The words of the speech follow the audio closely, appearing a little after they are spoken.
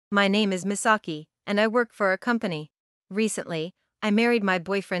My name is Misaki, and I work for a company. Recently, I married my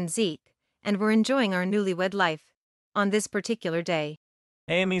boyfriend Zeke, and we're enjoying our newlywed life. On this particular day.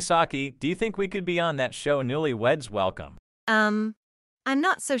 Hey Misaki, do you think we could be on that show Newlyweds Welcome? I'm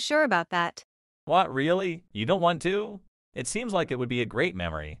not so sure about that. What, really? You don't want to? It seems like it would be a great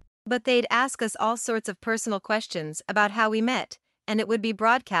memory. But they'd ask us all sorts of personal questions about how we met, and it would be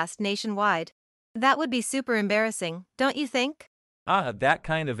broadcast nationwide. That would be super embarrassing, don't you think? That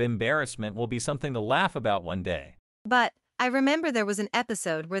kind of embarrassment will be something to laugh about one day. But I remember there was an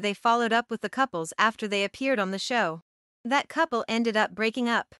episode where they followed up with the couples after they appeared on the show. That couple ended up breaking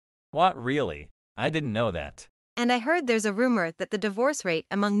up. What, really? I didn't know that. And I heard there's a rumor that the divorce rate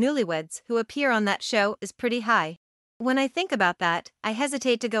among newlyweds who appear on that show is pretty high. When I think about that, I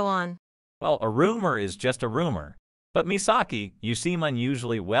hesitate to go on. Well, a rumor is just a rumor. But Misaki, you seem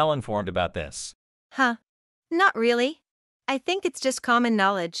unusually well informed about this. Huh? Not really. I think it's just common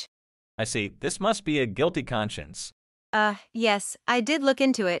knowledge. I see, this must be a guilty conscience. Yes, I did look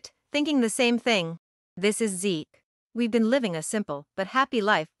into it, thinking the same thing. This is Zeke. We've been living a simple but happy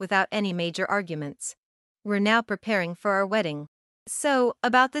life without any major arguments. We're now preparing for our wedding. So,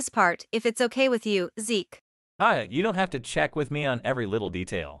 about this part, if it's okay with you, Zeke. You don't have to check with me on every little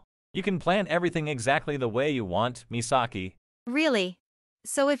detail. You can plan everything exactly the way you want, Misaki. Really?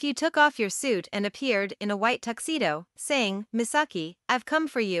 So if you took off your suit and appeared in a white tuxedo, saying, Misaki, I've come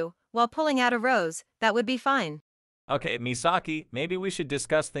for you, while pulling out a rose, that would be fine. Okay, Misaki, maybe we should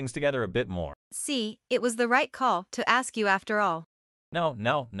discuss things together a bit more. See, it was the right call to ask you after all. No,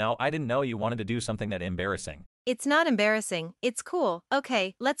 I didn't know you wanted to do something that embarrassing. It's not embarrassing, it's cool.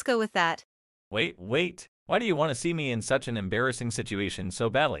 Okay, let's go with that. Wait. Why do you want to see me in such an embarrassing situation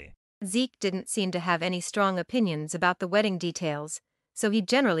so badly? Zeke didn't seem to have any strong opinions about the wedding details, so he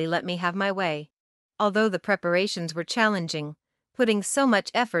generally let me have my way. Although the preparations were challenging, putting so much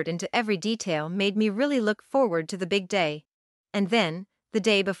effort into every detail made me really look forward to the big day. And then, the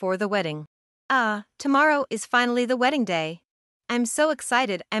day before the wedding. Tomorrow is finally the wedding day. I'm so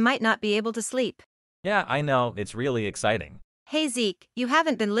excited I might not be able to sleep. Yeah, I know, it's really exciting. Hey Zeke, you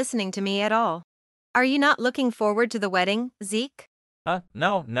haven't been listening to me at all. Are you not looking forward to the wedding, Zeke?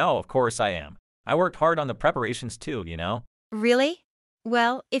 No, of course I am. I worked hard on the preparations too, you know? Really?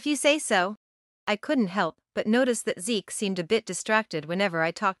 Well, if you say so. I couldn't help but notice that Zeke seemed a bit distracted whenever I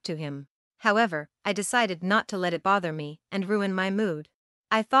talked to him. However, I decided not to let it bother me and ruin my mood.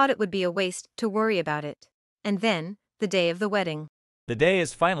 I thought it would be a waste to worry about it. And then, the day of the wedding. The day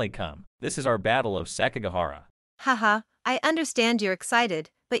has finally come. This is our battle of Sekigahara. Haha, I understand you're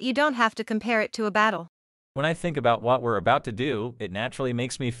excited, but you don't have to compare it to a battle. When I think about what we're about to do, it naturally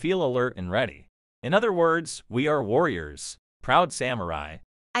makes me feel alert and ready. In other words, we are warriors, proud samurai.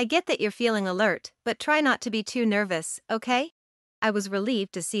 I get that you're feeling alert, but try not to be too nervous, okay? I was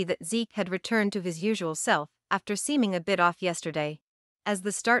relieved to see that Zeke had returned to his usual self after seeming a bit off yesterday. As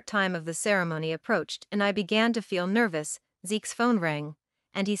the start time of the ceremony approached and I began to feel nervous, Zeke's phone rang,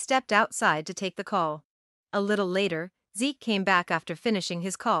 and he stepped outside to take the call. A little later, Zeke came back after finishing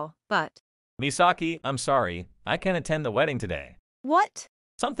his call, but... Misaki, I'm sorry, I can't attend the wedding today. What?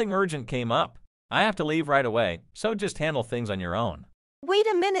 Something urgent came up. I have to leave right away, so just handle things on your own. Wait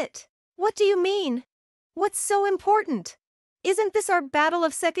a minute. What do you mean? What's so important? Isn't this our battle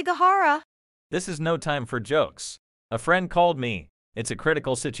of Sekigahara? This is no time for jokes. A friend called me. It's a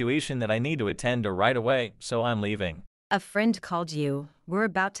critical situation that I need to attend to right away, so I'm leaving. A friend called you. We're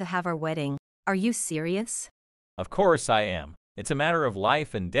about to have our wedding. Are you serious? Of course I am. It's a matter of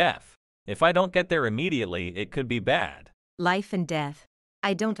life and death. If I don't get there immediately, it could be bad. Life and death.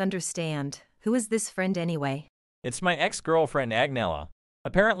 I don't understand. Who is this friend anyway? It's my ex-girlfriend Agnella.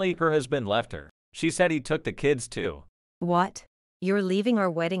 Apparently her husband left her. She said he took the kids too. What? You're leaving our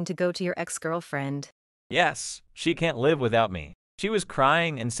wedding to go to your ex-girlfriend? Yes, she can't live without me. She was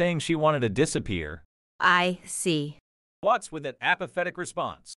crying and saying she wanted to disappear. I see. What's with that apathetic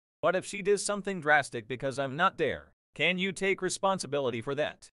response? What if she does something drastic because I'm not there? Can you take responsibility for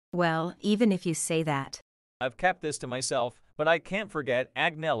that? Well, even if you say that. I've kept this to myself, but I can't forget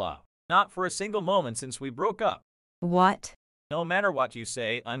Agnella. Not for a single moment since we broke up. What? No matter what you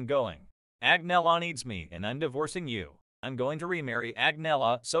say, I'm going. Agnella needs me and I'm divorcing you. I'm going to remarry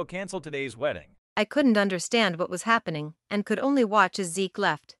Agnella, so cancel today's wedding. I couldn't understand what was happening and could only watch as Zeke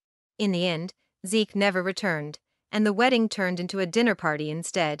left. In the end, Zeke never returned, and the wedding turned into a dinner party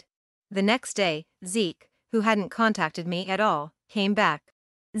instead. The next day, Zeke, who hadn't contacted me at all, came back.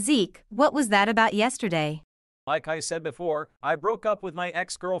 Zeke, what was that about yesterday? Like I said before, I broke up with my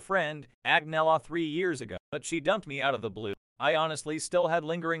ex-girlfriend, Agnella, 3 years ago, but she dumped me out of the blue. I honestly still had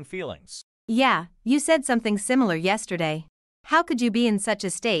lingering feelings. Yeah, you said something similar yesterday. How could you be in such a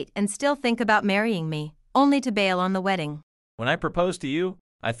state and still think about marrying me, only to bail on the wedding? When I proposed to you,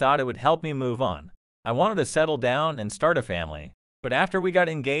 I thought it would help me move on. I wanted to settle down and start a family. But after we got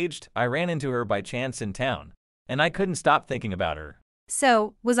engaged, I ran into her by chance in town, and I couldn't stop thinking about her.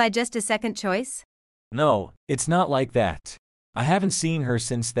 So, was I just a second choice? No, it's not like that. I haven't seen her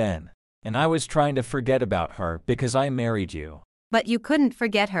since then, and I was trying to forget about her because I married you. But you couldn't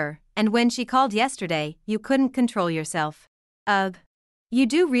forget her, and when she called yesterday, you couldn't control yourself. Ugh. You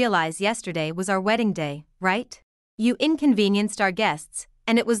do realize yesterday was our wedding day, right? You inconvenienced our guests,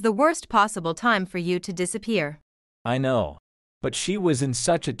 and it was the worst possible time for you to disappear. I know. But she was in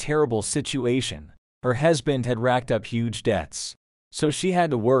such a terrible situation. Her husband had racked up huge debts, so she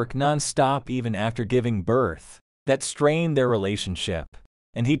had to work non-stop even after giving birth. That strained their relationship,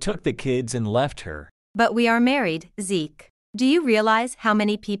 and he took the kids and left her. But we are married, Zeke. Do you realize how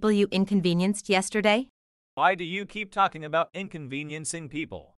many people you inconvenienced yesterday? Why do you keep talking about inconveniencing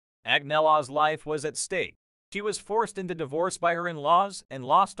people? Agnella's life was at stake. She was forced into divorce by her in-laws and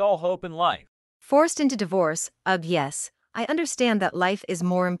lost all hope in life. Forced into divorce, ugh yes. I understand that life is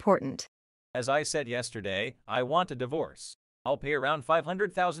more important. As I said yesterday, I want a divorce. I'll pay around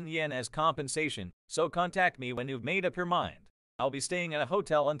 500,000 yen as compensation, so contact me when you've made up your mind. I'll be staying at a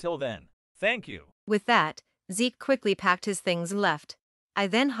hotel until then. Thank you. With that, Zeke quickly packed his things and left. I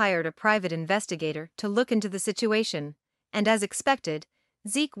then hired a private investigator to look into the situation, and as expected,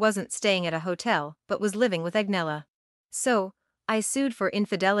 Zeke wasn't staying at a hotel but was living with Agnella. So, I sued for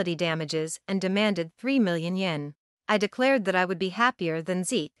infidelity damages and demanded 3 million yen. I declared that I would be happier than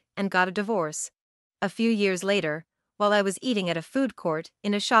Zeke and got a divorce. A few years later, while I was eating at a food court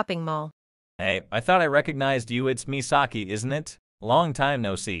in a shopping mall. Hey, I thought I recognized you. It's Misaki, isn't it? Long time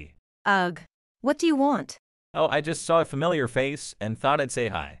no see. Ugh. What do you want? Oh, I just saw a familiar face and thought I'd say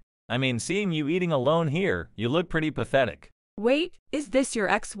hi. I mean, seeing you eating alone here, you look pretty pathetic. Wait, is this your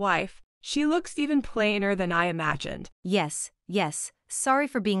ex-wife? She looks even plainer than I imagined. Yes. Sorry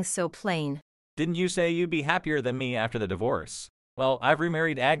for being so plain. Didn't you say you'd be happier than me after the divorce? Well, I've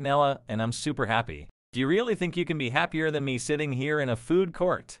remarried Agnella and I'm super happy. Do you really think you can be happier than me sitting here in a food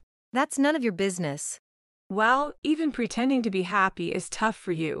court? That's none of your business. Well, even pretending to be happy is tough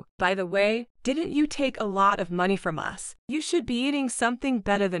for you. By the way, didn't you take a lot of money from us? You should be eating something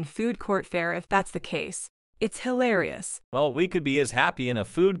better than food court fare if that's the case. It's hilarious. Well, we could be as happy in a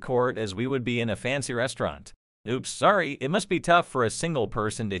food court as we would be in a fancy restaurant. Oops, sorry, it must be tough for a single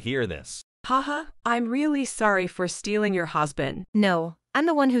person to hear this. Haha, I'm really sorry for stealing your husband. No, I'm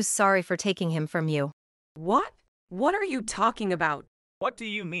the one who's sorry for taking him from you. What? What are you talking about? What do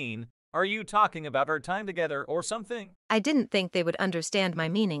you mean? Are you talking about our time together or something? I didn't think they would understand my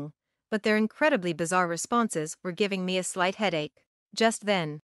meaning, but their incredibly bizarre responses were giving me a slight headache. Just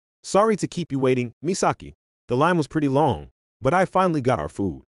then. Sorry to keep you waiting, Misaki. The line was pretty long, but I finally got our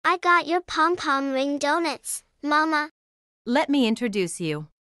food. I got your pom-pom ring donuts, Mama. Let me introduce you.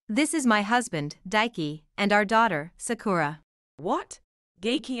 This is my husband, Daiki, and our daughter, Sakura. What?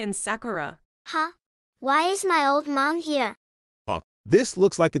 Geiki and Sakura. Huh? Why is my old mom here? This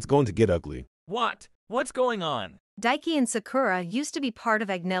looks like it's going to get ugly. What? What's going on? Daiki and Sakura used to be part of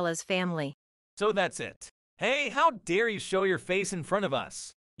Agnella's family. So that's it. Hey, how dare you show your face in front of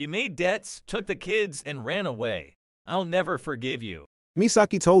us? You made debts, took the kids, and ran away. I'll never forgive you.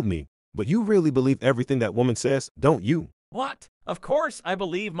 Misaki told me, but you really believe everything that woman says, don't you? What? Of course I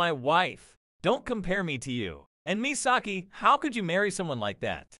believe my wife. Don't compare me to you. And Misaki, how could you marry someone like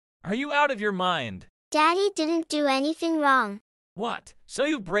that? Are you out of your mind? Daddy didn't do anything wrong. What? So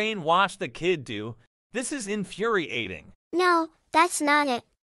you brainwashed the kid, do? This is infuriating. No, that's not it.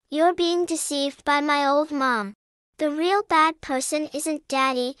 You're being deceived by my old mom. The real bad person isn't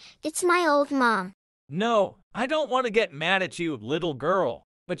Daddy, it's my old mom. No, I don't want to get mad at you, little girl.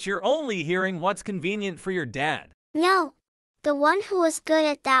 But you're only hearing what's convenient for your dad. No, the one who was good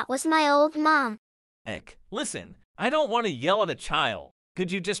at that was my old mom. Heck, listen, I don't want to yell at a child.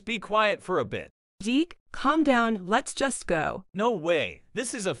 Could you just be quiet for a bit? Zeke, calm down, let's just go. No way,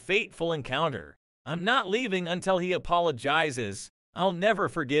 this is a fateful encounter. I'm not leaving until he apologizes. I'll never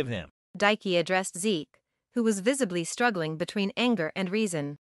forgive him. Daiki addressed Zeke, who was visibly struggling between anger and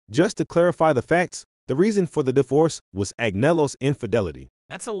reason. Just to clarify the facts, the reason for the divorce was Agnella's infidelity.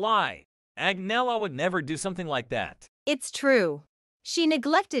 That's a lie. Agnella would never do something like that. It's true. She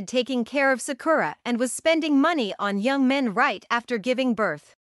neglected taking care of Sakura and was spending money on young men right after giving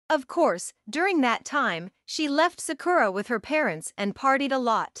birth. Of course, during that time, she left Sakura with her parents and partied a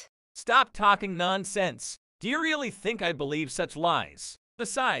lot. Stop talking nonsense. Do you really think I believe such lies?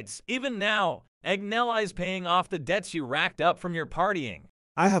 Besides, even now, Agnella is paying off the debts you racked up from your partying.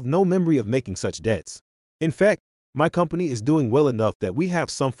 I have no memory of making such debts. In fact, My company is doing well enough that we have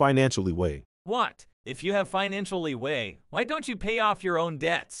some financial leeway. What? If you have financial leeway, why don't you pay off your own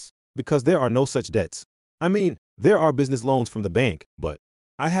debts? Because there are no such debts. I mean, there are business loans from the bank, but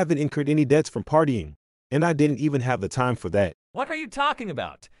I haven't incurred any debts from partying, and I didn't even have the time for that. What are you talking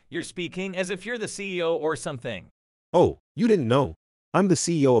about? You're speaking as if you're the CEO or something. Oh, you didn't know? I'm the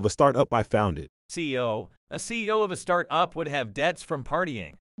CEO of a startup I founded. CEO? A CEO of a startup would have debts from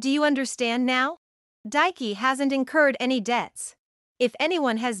partying. Do you understand now? Daiki hasn't incurred any debts. If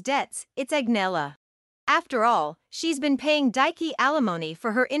anyone has debts, it's Agnella. After all, she's been paying Daiki alimony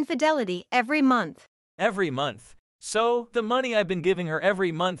for her infidelity every month. Every month. So, the money I've been giving her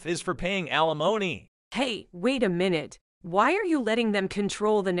every month is for paying alimony. Hey, wait a minute. Why are you letting them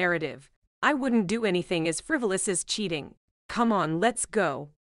control the narrative? I wouldn't do anything as frivolous as cheating. Come on, let's go.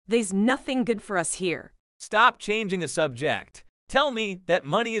 There's nothing good for us here. Stop changing the subject. Tell me that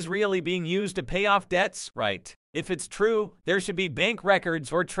money is really being used to pay off debts, right? If it's true, there should be bank records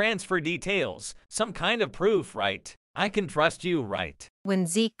or transfer details, some kind of proof, right? I can trust you, right? When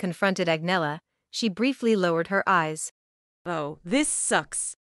Zeke confronted Agnella, she briefly lowered her eyes. Oh, this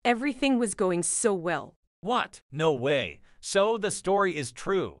sucks. Everything was going so well. What? No way. So the story is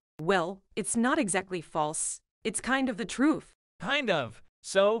true. Well, it's not exactly false. It's kind of the truth. Kind of.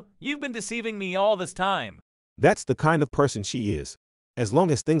 So, you've been deceiving me all this time. That's the kind of person she is. As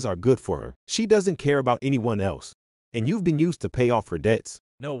long as things are good for her, she doesn't care about anyone else. And you've been used to pay off her debts.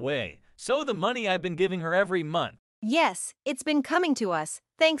 No way. So the money I've been giving her every month. Yes, it's been coming to us.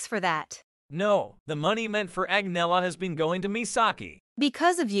 Thanks for that. No, the money meant for Agnella has been going to Misaki.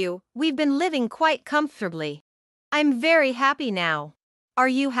 Because of you, we've been living quite comfortably. I'm very happy now. Are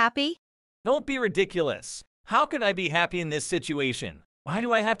you happy? Don't be ridiculous. How could I be happy in this situation? Why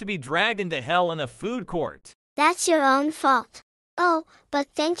do I have to be dragged into hell in a food court? That's your own fault. Oh, but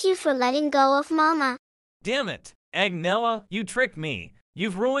thank you for letting go of Mama. Damn it. Agnella, you tricked me.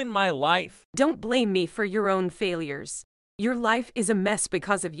 You've ruined my life. Don't blame me for your own failures. Your life is a mess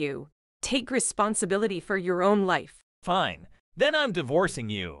because of you. Take responsibility for your own life. Fine. Then I'm divorcing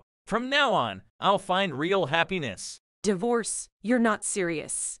you. From now on, I'll find real happiness. Divorce? You're not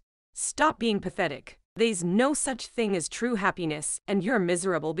serious. Stop being pathetic. There's no such thing as true happiness, and you're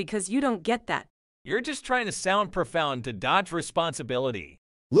miserable because you don't get that. You're just trying to sound profound to dodge responsibility.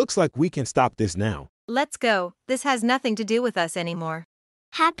 Looks like we can stop this now. Let's go. This has nothing to do with us anymore.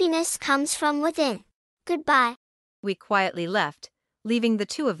 Happiness comes from within. Goodbye. We quietly left, leaving the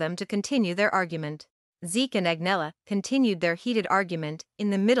two of them to continue their argument. Zeke and Agnella continued their heated argument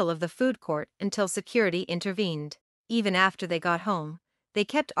in the middle of the food court until security intervened. Even after they got home, they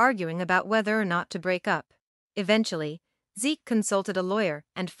kept arguing about whether or not to break up. Eventually, Zeke consulted a lawyer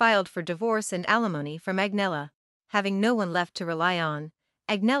and filed for divorce and alimony from Agnella. Having no one left to rely on,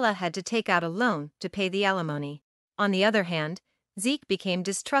 Agnella had to take out a loan to pay the alimony. On the other hand, Zeke became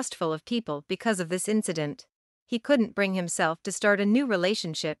distrustful of people because of this incident. He couldn't bring himself to start a new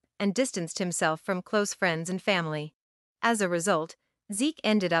relationship and distanced himself from close friends and family. As a result, Zeke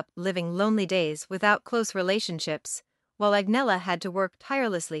ended up living lonely days without close relationships, while Agnella had to work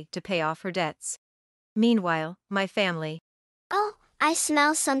tirelessly to pay off her debts. Meanwhile, my family. Oh, I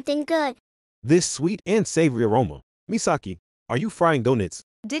smell something good. This sweet and savory aroma. Misaki, are you frying donuts?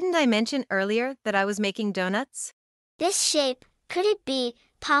 Didn't I mention earlier that I was making donuts? This shape, could it be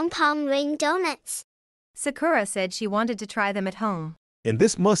pom-pom ring donuts? Sakura said she wanted to try them at home. And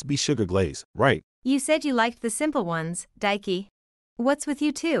this must be sugar glaze, right? You said you liked the simple ones, Daiki. What's with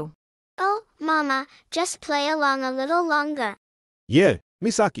you two? Oh, Mama, just play along a little longer. Yeah,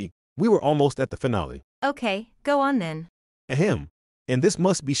 Misaki, we were almost at the finale. Okay, go on then. Ahem. And this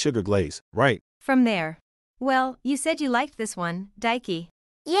must be sugar glaze, right? From there. Well, you said you liked this one, Daiki.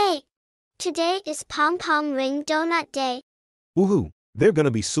 Yay! Today is pom-pom ring donut day. Woohoo! They're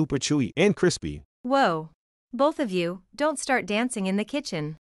gonna be super chewy and crispy. Whoa. Both of you, don't start dancing in the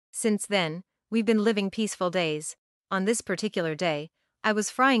kitchen. Since then, we've been living peaceful days. On this particular day, I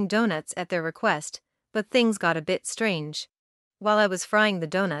was frying donuts at their request, but things got a bit strange. While I was frying the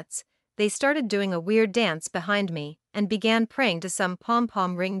donuts, they started doing a weird dance behind me and began praying to some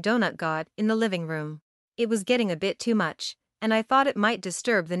pom-pom ring donut god in the living room. It was getting a bit too much, and I thought it might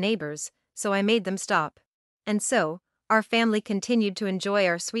disturb the neighbors, so I made them stop. And so, our family continued to enjoy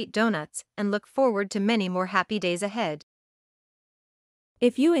our sweet donuts and look forward to many more happy days ahead.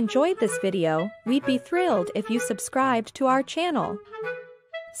 If you enjoyed this video, we'd be thrilled if you subscribed to our channel.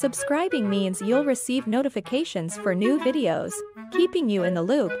 Subscribing means you'll receive notifications for new videos, keeping you in the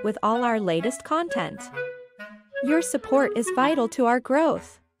loop with all our latest content. Your support is vital to our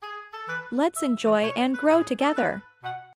growth. Let's enjoy and grow together.